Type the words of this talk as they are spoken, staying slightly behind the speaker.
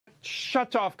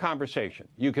shuts off conversation.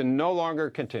 You can no longer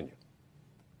continue.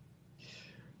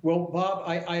 Well, Bob,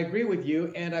 I agree with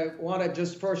you, and I want to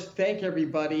just first thank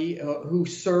everybody who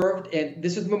served, and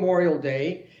this is Memorial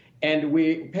Day, and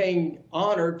we're paying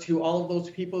honor to all of those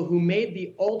people who made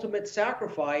the ultimate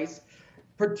sacrifice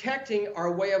protecting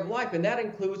our way of life, and that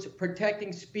includes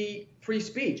protecting free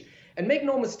speech. And make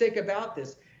no mistake about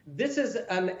this, this is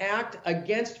an act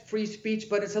against free speech,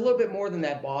 but it's a little bit more than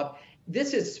that, Bob.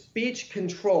 This is speech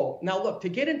control. Now, look, to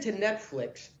get into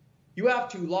Netflix, you have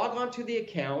to log on to the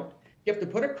account. You have to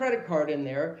put a credit card in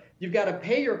there. You've got to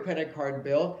pay your credit card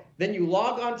bill. Then you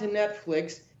log on to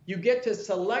Netflix. You get to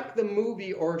select the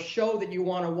movie or show that you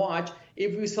want to watch.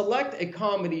 If you select a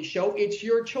comedy show, it's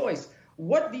your choice.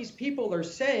 What these people are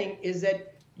saying is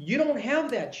that you don't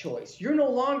have that choice. You're no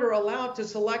longer allowed to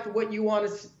select what you want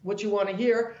to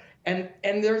hear, and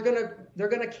they're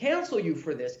gonna cancel you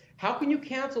for this. How can you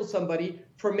cancel somebody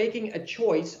for making a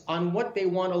choice on what they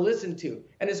want to listen to?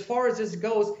 And as far as this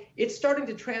goes, it's starting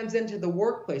to transcend to the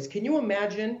workplace. Can you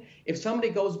imagine if somebody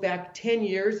goes back 10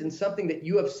 years in something that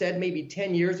you have said maybe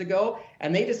 10 years ago,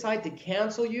 and they decide to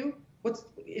cancel you?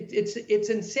 It's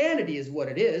insanity is what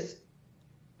it is.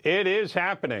 It is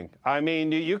happening. I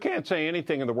mean, you can't say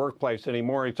anything in the workplace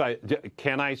anymore. It's like,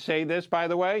 can I say this, by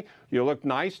the way? You look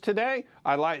nice today.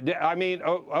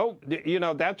 You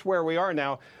know, that's where we are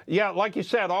now. Yeah, like you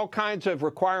said, all kinds of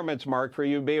requirements, Mark, for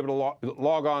you to be able to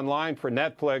log online for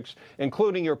Netflix,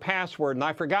 including your password. And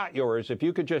I forgot yours. If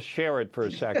you could just share it for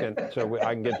a second so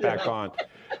I can get back on.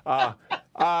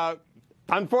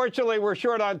 Unfortunately, we're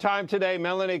short on time today.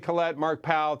 Melanie Collette, Mark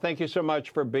Powell, thank you so much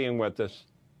for being with us.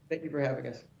 Thank you for having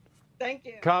us. Thank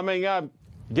you. Coming up,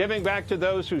 giving back to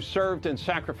those who served and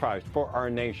sacrificed for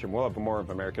our nation. We'll have more of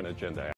American Agenda.